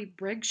 alphabetically,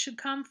 Briggs should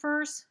come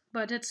first,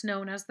 but it's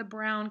known as the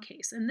Brown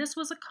case. And this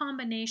was a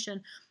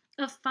combination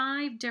of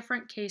 5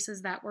 different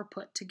cases that were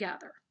put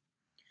together.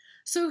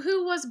 So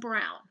who was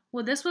Brown?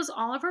 Well, this was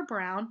Oliver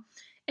Brown,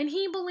 and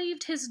he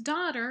believed his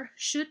daughter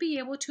should be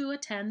able to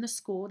attend the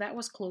school that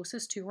was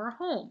closest to her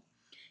home.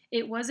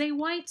 It was a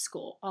white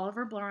school.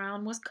 Oliver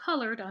Brown was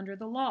colored under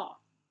the law.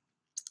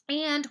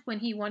 And when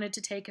he wanted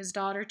to take his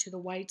daughter to the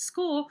white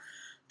school,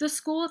 the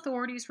school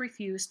authorities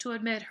refused to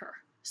admit her,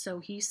 so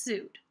he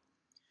sued.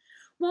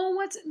 Well,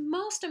 what's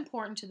most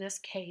important to this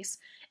case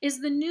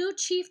is the new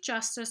Chief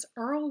Justice,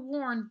 Earl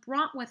Warren,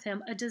 brought with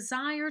him a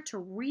desire to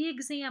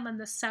re-examine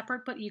the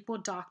separate but equal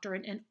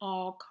doctrine in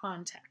all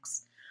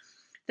contexts.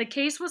 The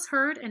case was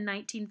heard in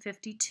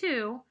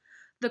 1952,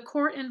 the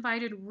court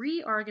invited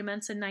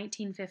re-arguments in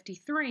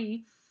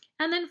 1953,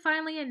 and then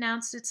finally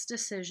announced its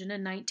decision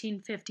in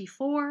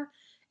 1954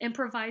 and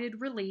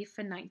provided relief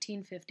in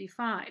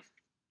 1955.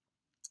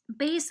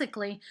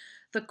 Basically,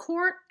 the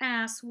court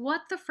asked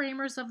what the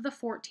framers of the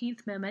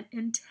 14th Amendment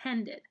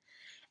intended,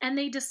 and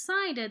they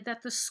decided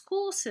that the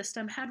school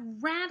system had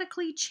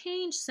radically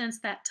changed since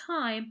that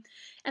time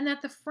and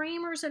that the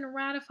framers and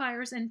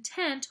ratifiers'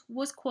 intent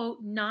was,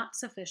 quote, not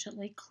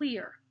sufficiently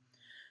clear.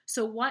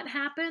 So what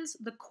happens?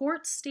 The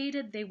court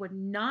stated they would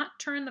not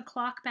turn the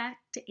clock back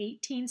to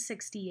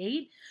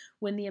 1868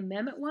 when the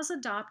amendment was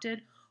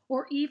adopted,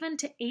 or even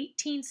to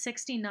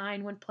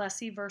 1869 when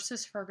Plessy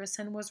versus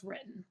Ferguson was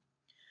written.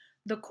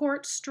 The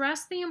court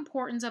stressed the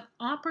importance of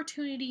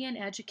opportunity in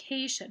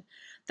education,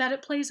 that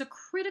it plays a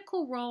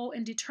critical role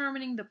in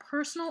determining the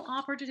personal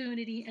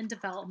opportunity and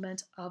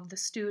development of the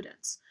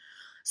students.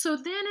 So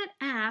then it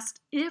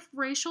asked if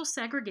racial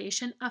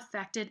segregation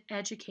affected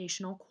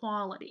educational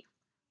quality.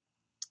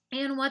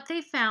 And what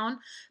they found,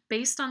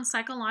 based on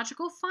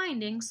psychological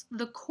findings,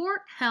 the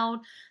court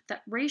held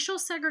that racial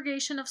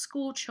segregation of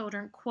school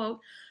children, quote,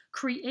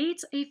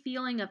 creates a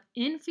feeling of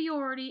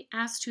inferiority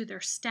as to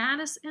their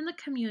status in the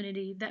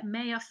community that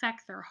may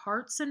affect their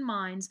hearts and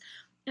minds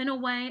in a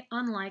way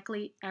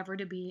unlikely ever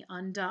to be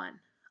undone,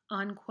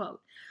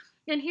 unquote.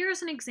 And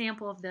here's an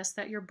example of this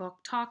that your book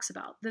talks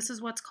about. This is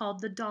what's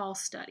called the doll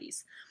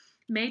studies.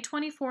 May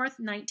 24th,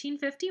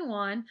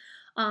 1951,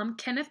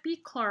 Kenneth B.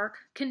 Clark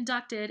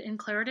conducted in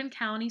Clarendon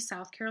County,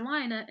 South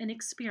Carolina, an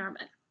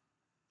experiment.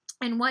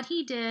 And what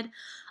he did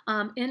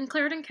in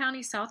Clarendon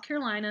County, South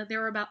Carolina,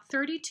 there were about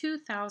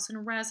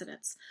 32,000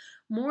 residents.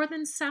 More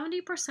than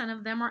 70%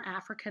 of them are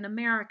African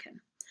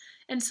American.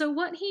 And so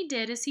what he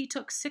did is he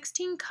took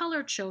 16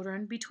 colored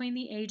children between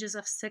the ages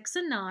of 6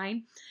 and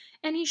 9,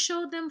 and he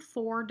showed them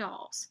 4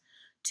 dolls.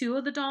 2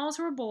 of the dolls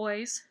were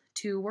boys,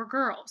 2 were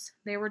girls.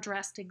 They were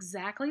dressed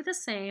exactly the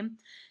same,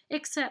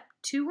 except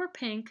 2 were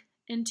pink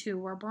and 2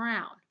 were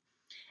brown.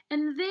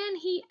 And then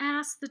he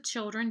asked the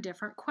children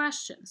different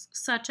questions,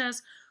 such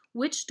as,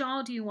 which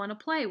doll do you want to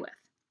play with?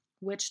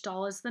 Which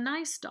doll is the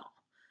nice doll?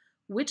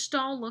 Which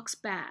doll looks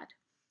bad?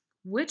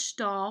 Which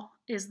doll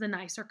is the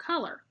nicer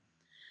color?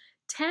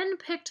 10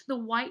 picked the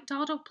white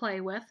doll to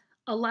play with,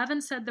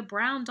 11 said the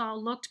brown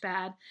doll looked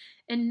bad,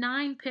 and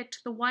 9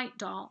 picked the white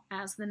doll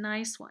as the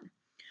nice one.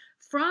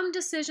 From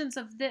decisions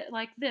of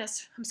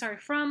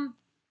from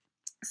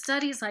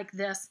studies like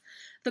this,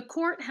 the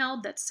court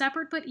held that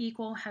separate but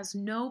equal has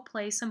no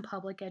place in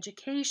public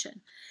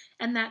education,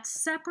 and that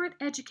separate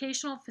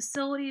educational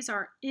facilities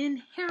are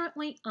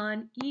inherently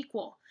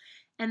unequal,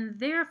 and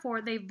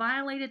therefore they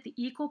violated the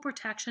equal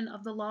protection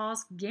of the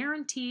laws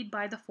guaranteed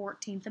by the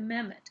 14th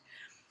Amendment.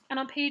 And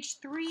on page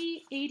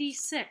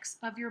 386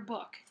 of your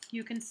book,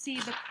 you can see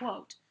the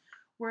quote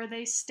where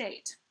they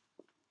state,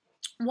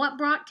 what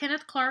brought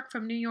Kenneth Clark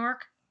from New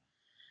York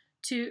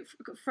to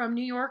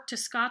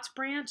Scotts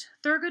Branch?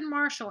 Thurgood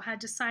Marshall had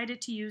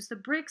decided to use the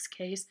Briggs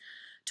case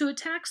to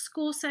attack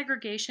school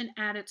segregation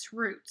at its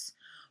roots.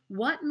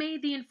 What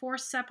made the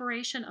enforced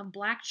separation of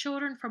black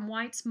children from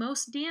whites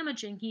most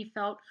damaging, he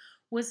felt,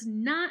 was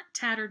not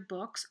tattered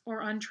books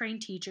or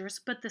untrained teachers,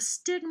 but the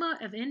stigma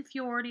of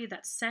inferiority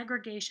that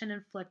segregation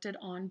inflicted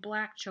on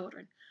black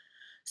children.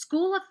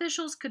 School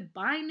officials could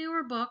buy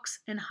newer books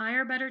and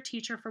hire a better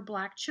teacher for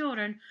black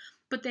children,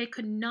 but they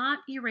could not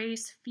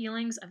erase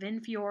feelings of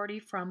inferiority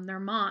from their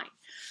mind.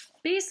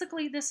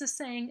 Basically, this is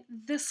saying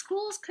the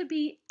schools could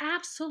be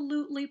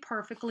absolutely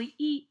perfectly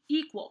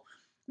equal.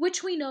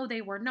 which we know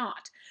they were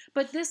not.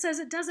 But this says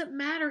it doesn't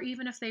matter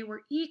even if they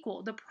were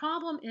equal. The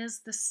problem is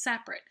the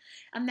separate,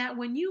 and that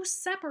when you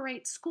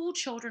separate school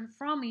children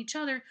from each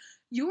other,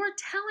 you're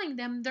telling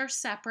them they're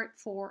separate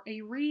for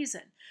a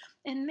reason,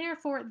 and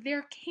therefore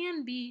there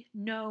can be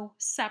no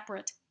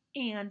separate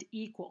and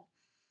equal.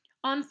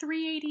 On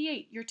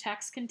 388, your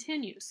text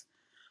continues.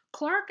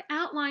 Clark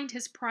outlined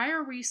his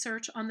prior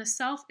research on the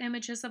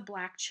self-images of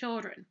black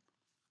children.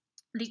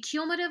 The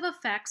cumulative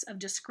effects of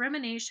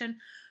discrimination,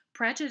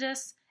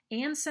 prejudice,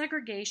 and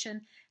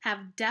segregation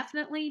have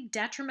definitely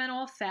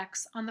detrimental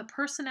effects on the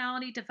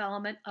personality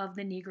development of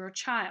the Negro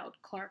child,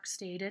 Clark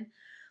stated.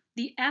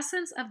 The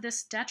essence of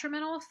this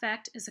detrimental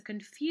effect is a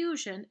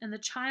confusion in the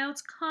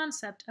child's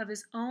concept of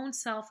his own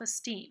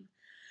self-esteem.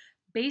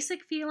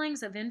 Basic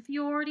feelings of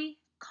inferiority,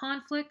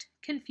 conflict,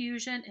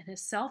 confusion in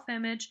his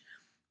self-image,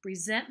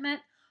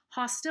 resentment,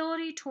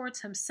 hostility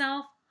towards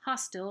himself,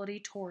 hostility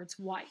towards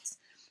whites.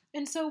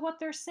 And so what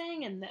they're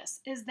saying in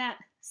this is that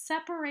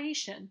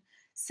segregation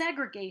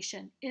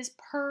is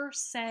per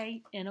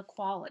se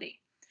inequality.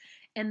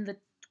 And the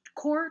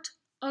court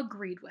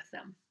agreed with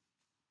them.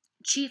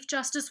 Chief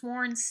Justice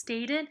Warren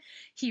stated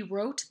he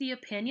wrote the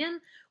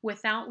opinion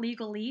without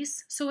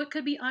legalese so it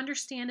could be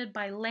understood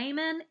by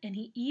laymen, and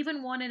he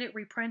even wanted it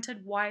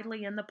reprinted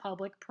widely in the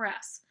public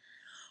press.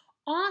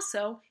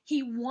 Also,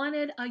 he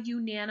wanted a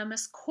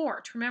unanimous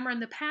court. Remember,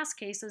 in the past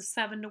cases,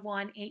 7-1,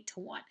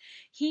 8-1.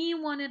 He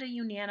wanted a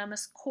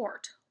unanimous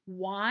court.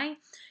 Why?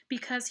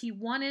 Because he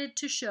wanted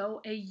to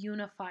show a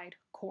unified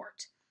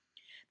court.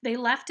 They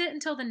left it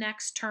until the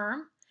next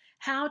term.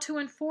 How to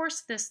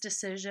enforce this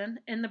decision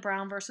in the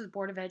Brown versus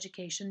Board of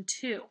Education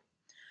 2.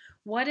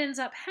 What ends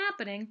up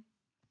happening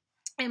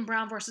in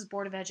Brown versus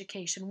Board of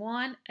Education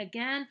 1,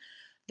 again,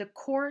 the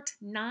court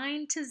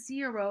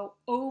 9-0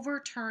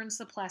 overturns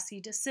the Plessy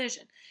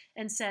decision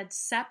and said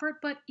separate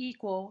but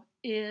equal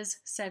is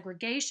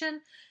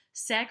segregation.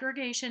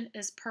 Segregation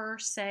is per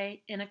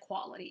se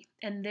inequality,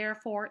 and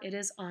therefore it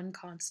is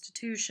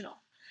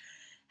unconstitutional.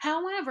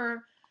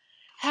 However,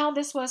 how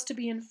this was to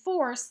be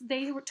enforced,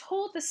 they were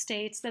told the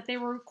states that they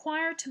were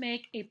required to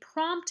make a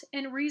prompt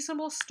and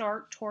reasonable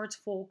start towards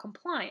full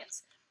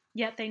compliance.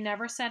 Yet they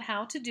never said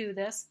how to do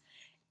this,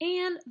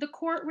 and the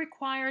court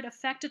required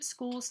affected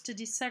schools to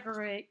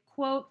desegregate,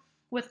 quote,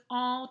 with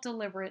all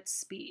deliberate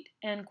speed,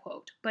 end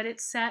quote, but it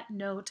set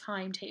no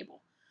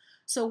timetable.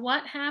 So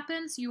what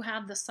happens? You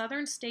have the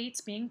southern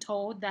states being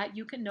told that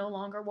you can no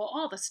longer, well,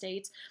 all the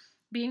states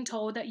being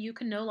told that you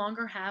can no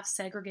longer have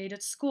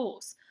segregated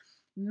schools.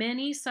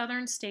 Many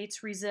southern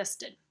states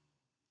resisted.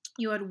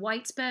 You had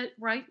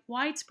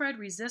widespread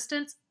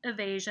resistance,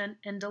 evasion,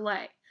 and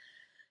delay.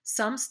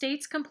 Some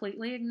states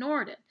completely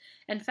ignored it.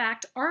 In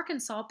fact,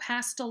 Arkansas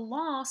passed a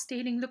law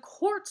stating the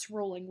court's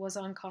ruling was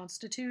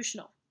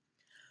unconstitutional.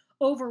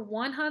 Over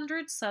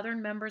 100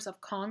 Southern members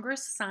of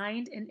Congress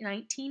signed in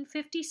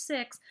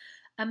 1956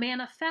 a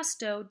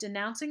manifesto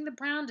denouncing the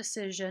Brown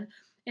decision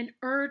and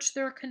urged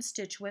their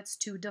constituents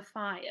to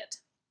defy it.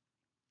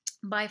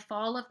 By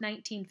fall of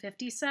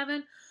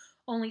 1957,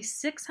 only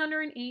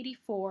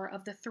 684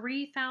 of the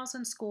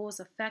 3,000 schools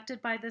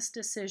affected by this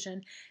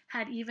decision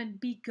had even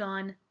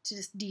begun to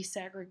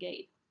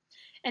desegregate.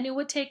 And it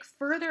would take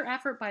further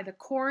effort by the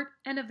court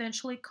and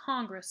eventually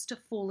Congress to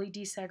fully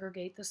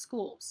desegregate the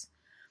schools.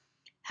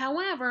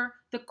 However,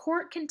 the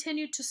court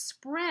continued to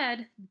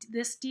spread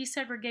this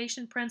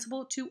desegregation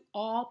principle to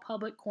all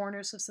public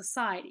corners of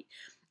society,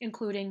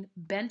 including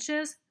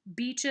benches,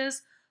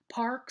 beaches,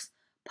 parks,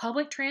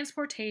 public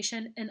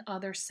transportation, and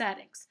other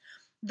settings.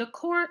 The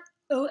court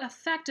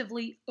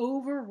effectively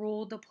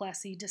overruled the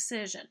Plessy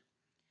decision.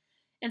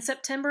 In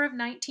September of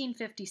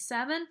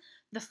 1957,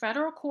 the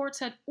federal courts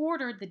had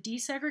ordered the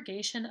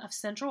desegregation of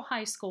Central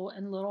High School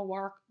in Little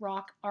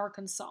Rock,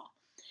 Arkansas.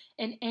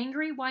 An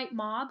angry white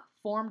mob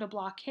formed a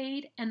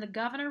blockade, and the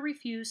governor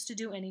refused to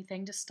do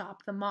anything to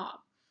stop the mob.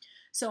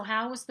 So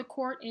how was the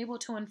court able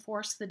to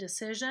enforce the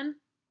decision?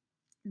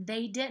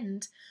 They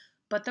didn't,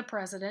 but the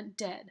president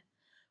did.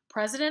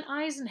 President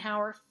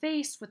Eisenhower,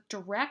 faced with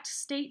direct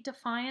state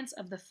defiance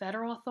of the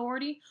federal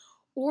authority,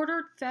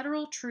 ordered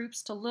federal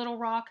troops to Little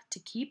Rock to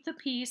keep the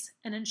peace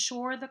and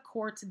ensure the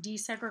court's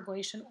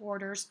desegregation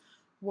orders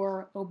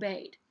were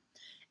obeyed.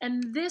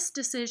 And this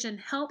decision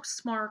helped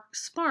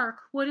spark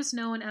what is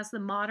known as the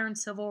modern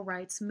civil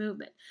rights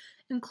movement,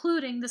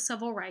 including the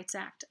Civil Rights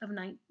Act of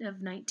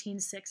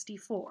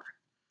 1964.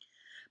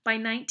 By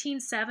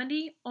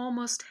 1970,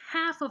 almost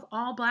half of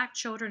all black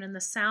children in the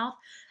South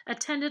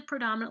attended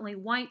predominantly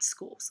white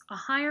schools, a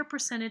higher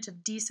percentage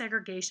of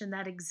desegregation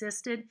that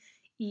existed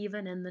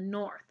even in the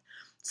North.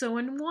 So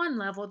in one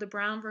level, the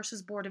Brown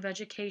versus Board of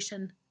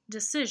Education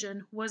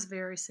decision was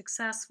very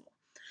successful.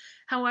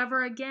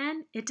 However,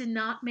 again, it did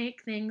not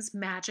make things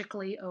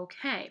magically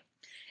okay.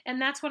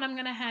 And that's what I'm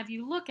going to have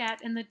you look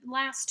at in the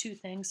last two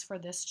things for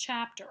this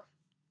chapter,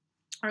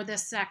 or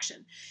this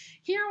section.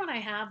 Here what I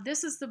have,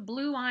 this is the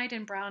blue-eyed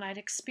and brown-eyed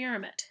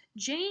experiment.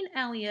 Jane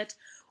Elliott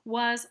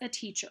was a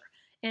teacher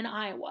in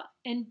Iowa,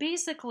 and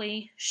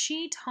basically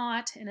she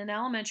taught in an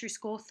elementary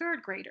school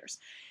third graders.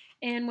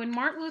 And when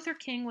Martin Luther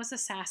King was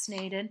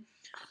assassinated,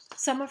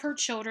 some of her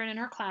children in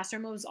her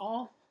classroom, it was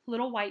all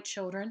little white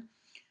children,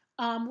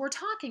 were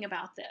talking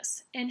about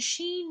this. And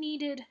she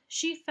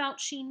felt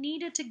she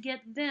needed to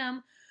get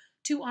them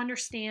to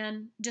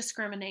understand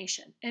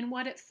discrimination and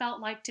what it felt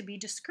like to be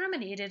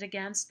discriminated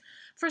against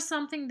for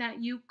something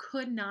that you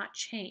could not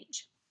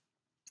change.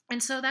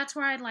 And so that's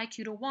where I'd like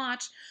you to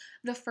watch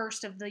the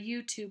first of the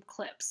YouTube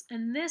clips.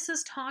 And this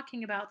is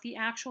talking about the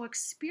actual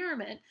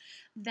experiment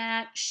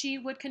that she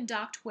would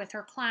conduct with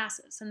her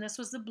classes. And this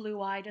was the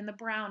blue-eyed and the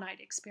brown-eyed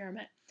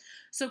experiment.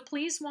 So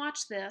please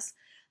watch this.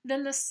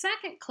 Then the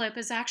second clip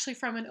is actually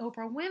from an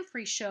Oprah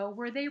Winfrey show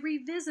where they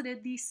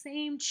revisited these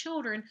same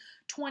children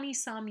 20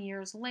 some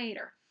years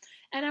later.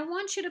 And I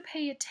want you to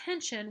pay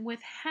attention with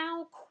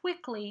how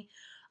quickly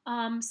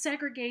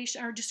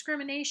segregation or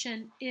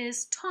discrimination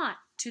is taught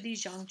to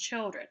these young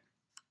children.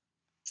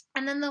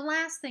 And then the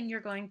last thing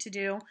you're going to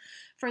do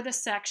for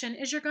this section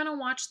is you're going to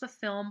watch the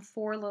film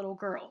Four Little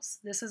Girls.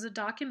 This is a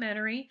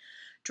documentary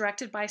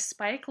directed by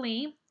Spike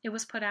Lee. It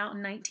was put out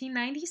in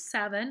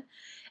 1997,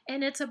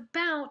 and it's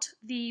about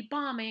the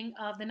bombing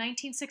of the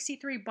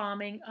 1963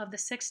 bombing of the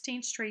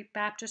 16th Street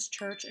Baptist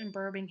Church in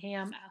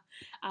Birmingham,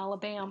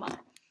 Alabama.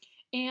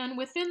 And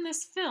within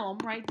this film,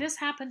 right, this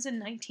happens in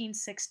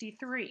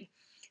 1963.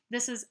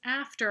 This is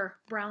after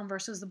Brown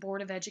versus the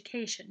Board of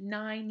Education,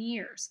 9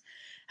 years.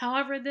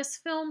 However, this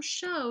film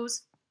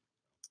shows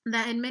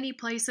that in many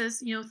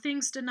places,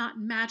 things did not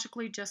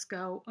magically just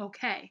go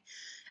okay.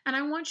 And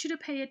I want you to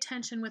pay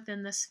attention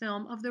within this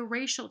film of the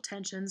racial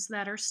tensions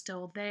that are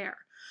still there.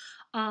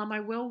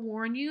 I will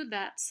warn you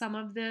that some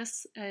of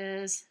this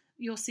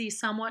you'll see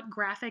somewhat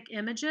graphic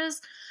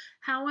images.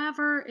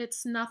 However,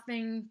 it's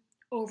nothing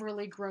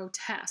overly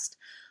grotesque.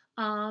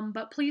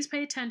 But please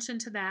pay attention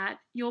to that.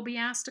 You'll be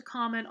asked to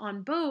comment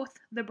on both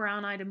the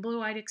brown-eyed and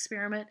blue-eyed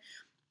experiment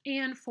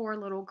and Four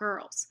Little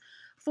Girls.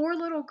 Four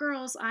Little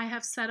Girls, I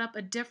have set up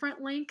a different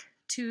link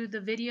to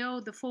the video.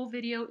 The full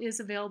video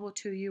is available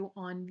to you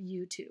on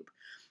YouTube.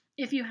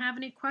 If you have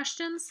any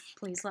questions,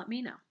 please let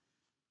me know.